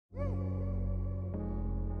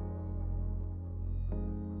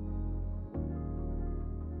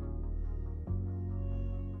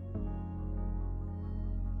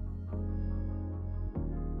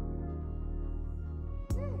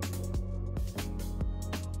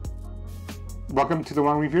Welcome to the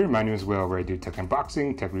Wong Review. My name is Will, where I do tech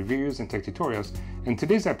unboxing, tech reviews, and tech tutorials. And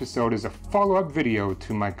today's episode is a follow-up video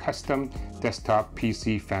to my custom desktop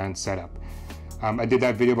PC fan setup. I did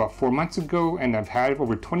that video about 4 months ago, and I've had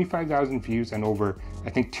over 25,000 views and over, I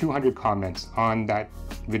think, 200 comments on that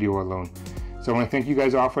video alone. So I want to thank you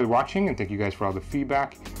guys all for watching, and thank you guys for all the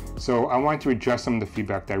feedback. So I wanted to address some of the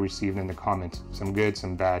feedback that I received in the comments, some good,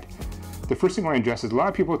 some bad. The first thing I want to address is a lot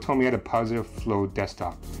of people told me I had a positive flow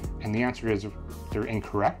desktop, and the answer is they're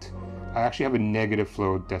incorrect. I actually have a negative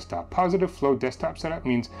flow desktop. Positive flow desktop setup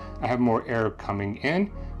means I have more air coming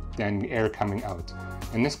in than air coming out.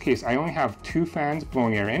 In this case, I only have 2 fans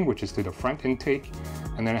blowing air in, which is through the front intake,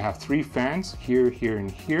 and then I have 3 fans here, here,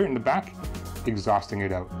 and here in the back, exhausting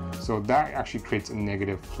it out. So that actually creates a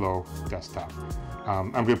negative flow desktop.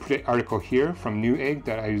 I'm going to put an article here from Newegg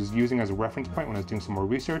that I was using as a reference point when I was doing some more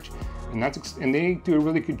research, and they do a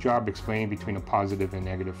really good job explaining between a positive and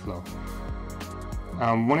negative flow.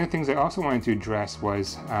 One of the things I also wanted to address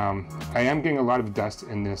was I am getting a lot of dust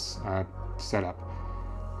in this setup.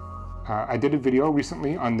 I did a video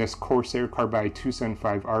recently on this Corsair Carbide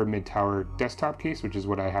 275R mid-tower desktop case, which is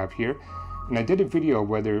what I have here, and I did a video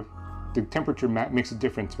whether the temperature makes a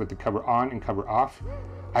difference with the cover on and cover off.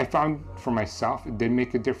 I found for myself it did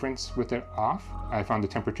make a difference with it off. I found the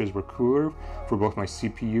temperatures were cooler for both my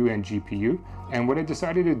CPU and GPU, and what I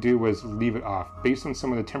decided to do was leave it off. Based on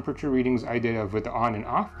some of the temperature readings I did of with the on and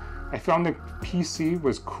off, I found the PC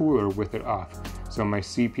was cooler with it off. So my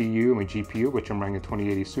CPU and my GPU, which I'm running a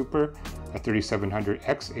 2080 Super, a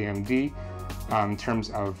 3700X AMD, in terms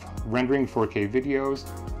of rendering 4K videos,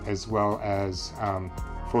 as well as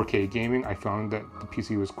 4K gaming, I found that the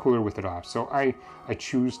PC was cooler with it off. So I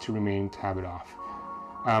choose to have it off.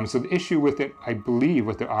 So the issue with it, I believe,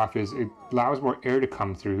 with it off is it allows more air to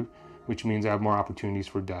come through, which means I have more opportunities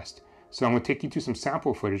for dust. So I'm going to take you to some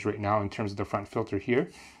sample footage right now in terms of the front filter here.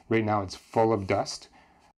 Right now it's full of dust.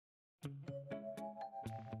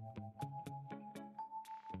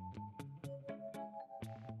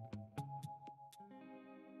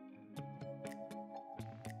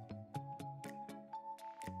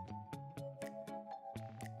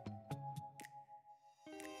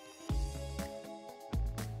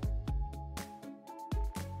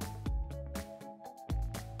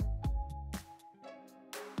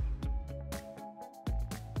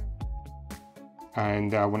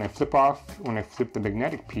 And when I flip the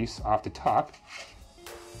magnetic piece off the top,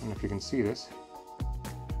 I don't know if you can see this,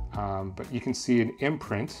 but you can see an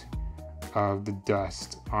imprint of the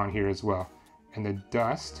dust on here as well. And the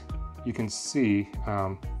dust, you can see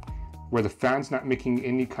where the fan's not making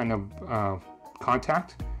any kind of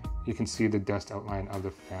contact, you can see the dust outline of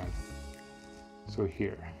the fan. So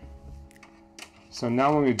here. So now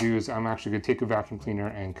what I'm going to do is I'm actually going to take a vacuum cleaner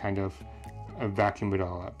and kind of vacuum it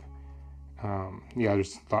all up. Yeah,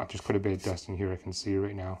 there's quite a bit of dust in here I can see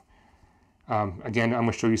right now. Again, I'm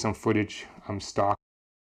going to show you some footage stock.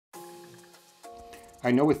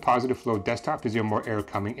 I know with positive flow desktop, because you have more air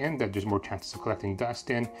coming in, that there's more chances of collecting dust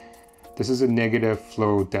in. This is a negative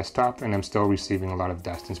flow desktop, and I'm still receiving a lot of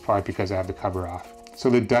dust. It's probably because I have the cover off. So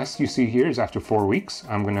the dust you see here is after 4 weeks.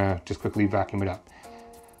 I'm going to just quickly vacuum it up.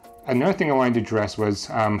 Another thing I wanted to address was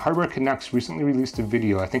Hardware Canucks recently released a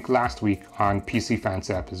video, I think last week, on PC fan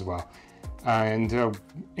setup as well. And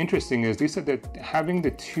interesting is they said that having the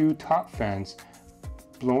 2 top fans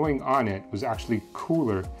blowing on it was actually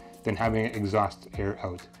cooler than having exhaust air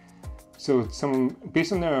out. So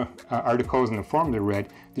based on the articles and the forum they read,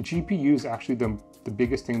 the GPU is actually the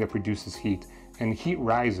biggest thing that produces heat, and heat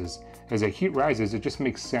rises. As the heat rises, it just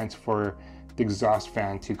makes sense for the exhaust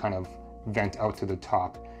fan to kind of vent out to the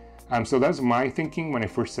top. So that's my thinking when I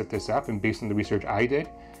first set this up, and based on the research I did.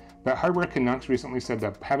 But Hardware Canucks recently said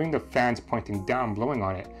that having the fans pointing down, blowing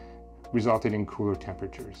on it, resulted in cooler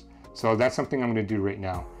temperatures. So that's something I'm going to do right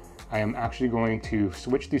now. I am actually going to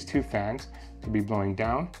switch these 2 fans to be blowing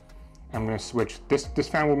down. I'm going to switch, this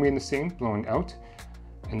fan will remain the same, blowing out.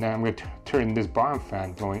 And then I'm going to turn this bottom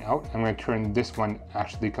fan blowing out. I'm going to turn this one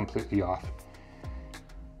actually completely off.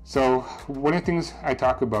 So one of the things I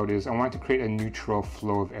talk about is I want to create a neutral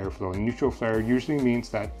flow of airflow. And neutral flow usually means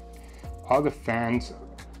that all the fans,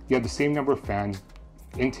 you have the same number of fans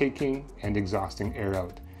intaking and exhausting air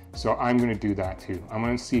out. So I'm going to do that too. I'm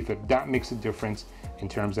going to see if that makes a difference in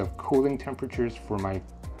terms of cooling temperatures for my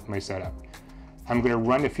setup. I'm going to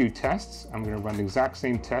run a few tests. I'm going to run the exact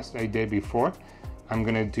same test I did before. I'm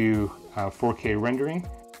going to do 4K rendering.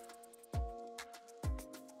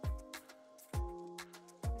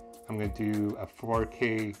 I'm going to do a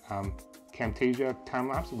 4K Camtasia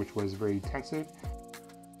time-lapse, which was very intensive.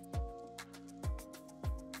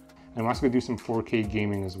 And I'm also going to do some 4K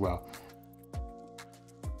gaming as well.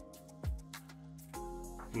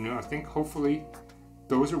 afternoon. I think hopefully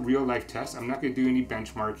those are real life tests. I'm not going to do any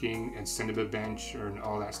benchmarking and Cinnamon bench or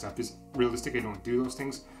all that stuff. It's realistic, I don't do those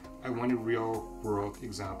things. I wanted real world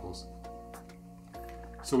examples.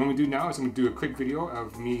 So what I'm going to do now is I'm going to do a quick video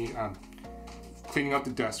of me cleaning out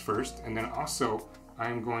the dust first, and then also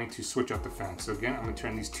I'm going to switch out the fans. So again, I'm going to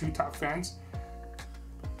turn these two top fans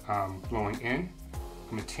blowing in.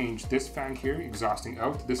 I'm going to change this fan here, exhausting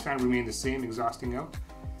out. This fan remain the same, exhausting out.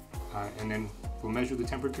 And then we'll measure the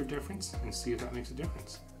temperature difference and see if that makes a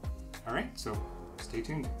difference. All right, so stay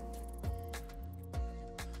tuned.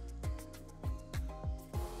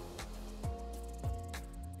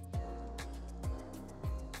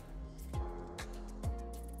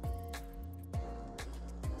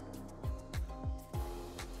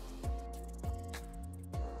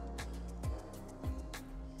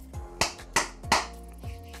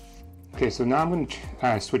 Okay, so now I'm going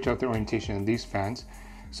to switch out the orientation of these fans.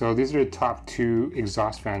 So these are the top two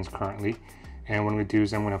exhaust fans currently. And what I'm going to do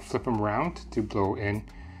is I'm going to flip them around to blow in.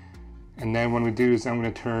 And then what we do is I'm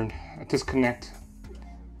going to disconnect.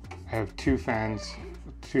 I have two fans,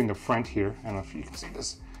 two in the front here. I don't know if you can see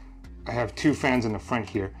this. I have two fans in the front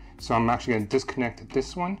here. So I'm actually going to disconnect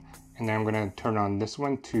this one, and then I'm going to turn on this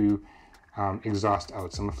one to exhaust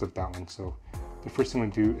out. So I'm going to flip that one. So the first thing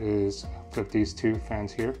I'm going to do is flip these two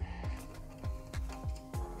fans here.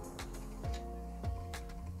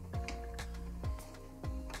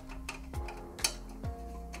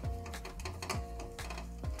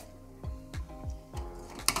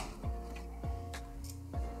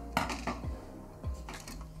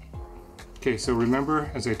 Okay, so remember,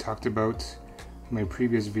 as I talked about in my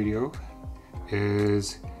previous video,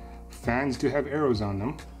 is fans do have arrows on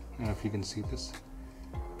them. I don't know if you can see this.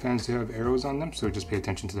 Fans do have arrows on them, so just pay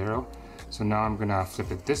attention to the arrow. So now I'm gonna flip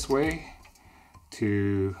it this way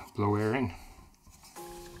to blow air in.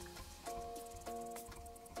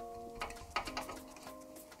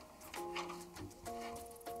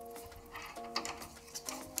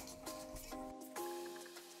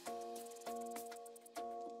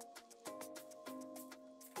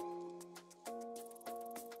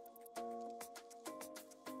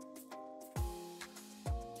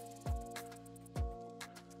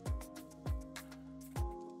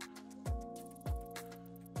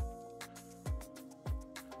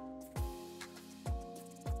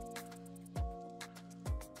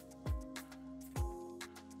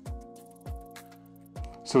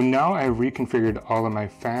 So now I have reconfigured all of my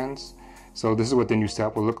fans. So this is what the new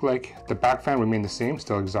setup will look like. The back fan remained the same,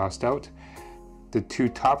 still exhaust out. The two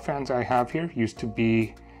top fans I have here used to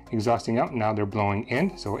be exhausting out, now they're blowing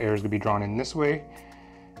in, so air is going to be drawn in this way.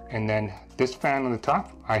 And then this fan on the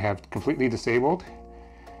top I have completely disabled,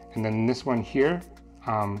 and then this one here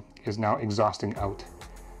is now exhausting out.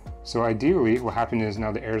 So ideally what happened is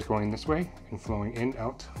now the air is going this way and flowing in,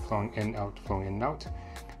 out, flowing in, out, flowing in, out.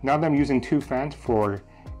 Now that I'm using two fans for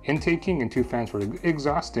intaking and two fans for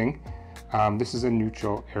exhausting, this is a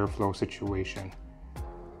neutral airflow situation.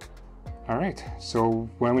 All right, so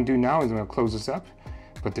what I'm going to do now is I'm going to close this up,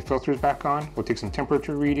 put the filters back on. We'll take some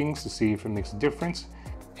temperature readings to see if it makes a difference.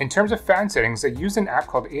 In terms of fan settings, I used an app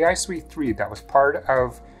called AI Suite 3 that was part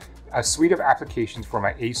of a suite of applications for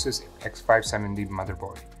my Asus X570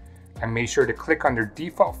 motherboard. I made sure to click under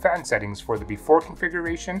default fan settings for the before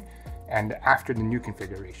configuration and after the new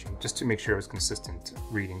configuration, just to make sure it was consistent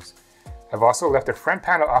readings. I've also left the front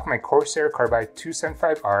panel off my Corsair Carbide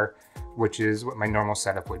 275R, which is what my normal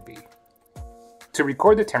setup would be. To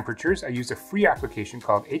record the temperatures, I used a free application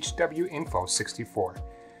called HWinfo64,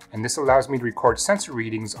 and this allows me to record sensor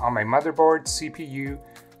readings on my motherboard, CPU,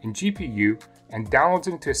 and GPU, and downloads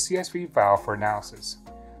it into a CSV file for analysis.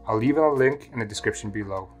 I'll leave a link in the description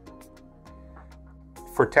below.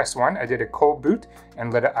 For test 1, I did a cold boot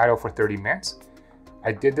and let it idle for 30 minutes.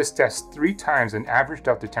 I did this test 3 times and averaged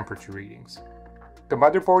out the temperature readings. The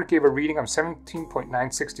motherboard gave a reading of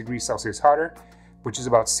 17.96 degrees Celsius hotter, which is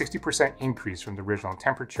about 60% increase from the original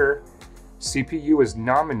temperature. CPU was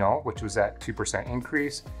nominal, which was at 2%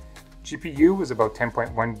 increase. GPU was about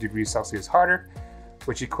 10.1 degrees Celsius hotter,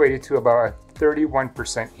 which equated to about a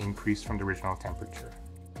 31% increase from the original temperature.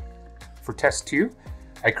 For test 2,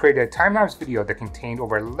 I created a time-lapse video that contained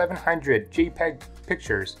over 1100 JPEG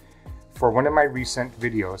pictures for one of my recent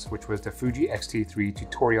videos, which was the Fuji X-T3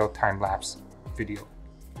 tutorial time-lapse video.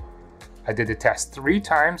 I did the test 3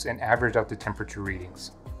 times and averaged out the temperature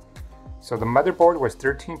readings. So the motherboard was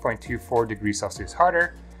 13.24 degrees Celsius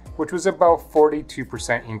hotter, which was about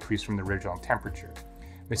 42% increase from the original temperature.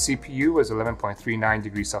 My CPU was 11.39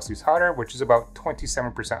 degrees Celsius hotter, which is about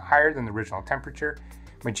 27% higher than the original temperature.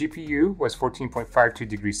 My GPU was 14.52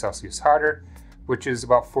 degrees Celsius hotter, which is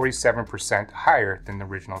about 47% higher than the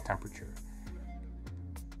original temperature.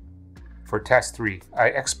 For test 3, I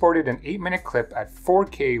exported an 8-minute clip at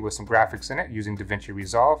 4K with some graphics in it using DaVinci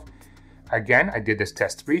Resolve. Again, I did this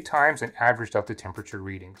test 3 times and averaged out the temperature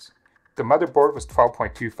readings. The motherboard was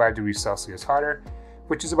 12.25 degrees Celsius hotter,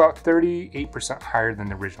 which is about 38% higher than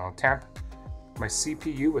the original temp. My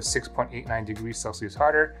CPU was 6.89 degrees Celsius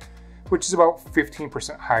hotter, which is about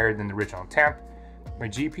 15% higher than the original temp. My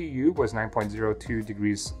GPU was 9.02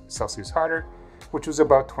 degrees Celsius hotter, which was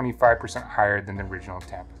about 25% higher than the original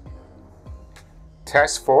temp.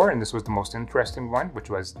 Test 4, and this was the most interesting one, which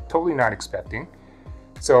was totally not expecting.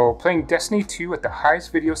 So playing Destiny 2 at the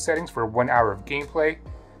highest video settings for 1 hour of gameplay.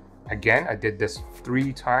 Again, I did this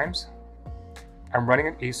 3 times. I'm running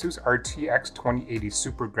an Asus RTX 2080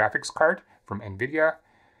 Super graphics card from NVIDIA.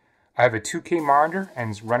 I have a 2K monitor and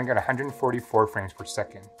it's running at 144 frames per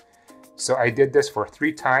second. So I did this for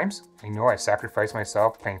 3 times. I know I sacrificed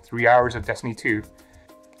myself playing 3 hours of Destiny 2.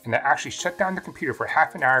 And I actually shut down the computer for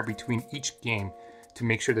half an hour between each game to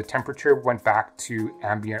make sure the temperature went back to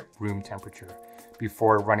ambient room temperature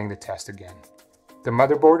before running the test again. The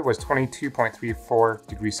motherboard was 22.34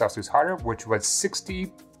 degrees Celsius hotter, which was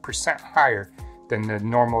 60% higher than the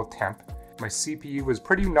normal temp. My CPU was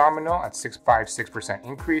pretty nominal at 656%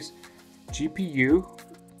 increase.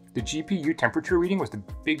 The GPU temperature reading was the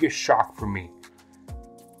biggest shock for me.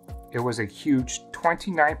 It was a huge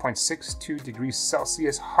 29.62 degrees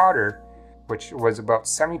Celsius hotter, which was about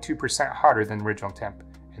 72% hotter than the original temp,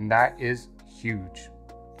 and that is huge.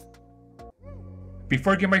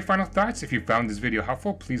 Before I give my final thoughts, if you found this video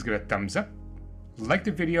helpful, please give it a thumbs up, like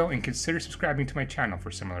the video, and consider subscribing to my channel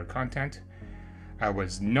for similar content. I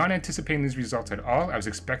was not anticipating these results at all. I was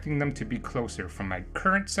expecting them to be closer from my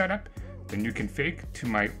current setup, the new config, to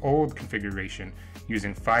my old configuration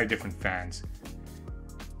using 5 different fans.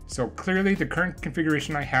 So clearly the current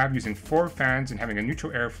configuration I have using 4 fans and having a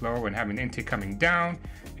neutral airflow and having intake coming down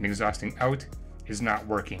and exhausting out is not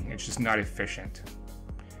working. It's just not efficient.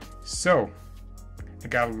 So I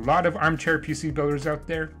got a lot of armchair PC builders out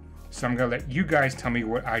there, so I'm gonna let you guys tell me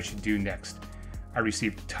what I should do next. I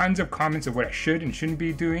received tons of comments of what I should and shouldn't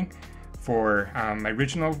be doing for my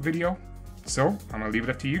original video, so I'm gonna leave it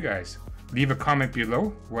up to you guys. Leave a comment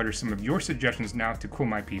below. What are some of your suggestions now to cool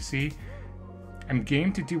my PC? I'm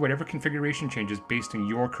game to do whatever configuration changes based on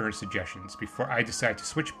your current suggestions before I decide to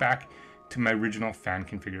switch back to my original fan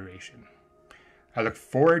configuration. I look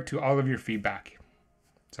forward to all of your feedback.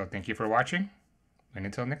 So thank you for watching, and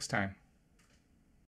until next time.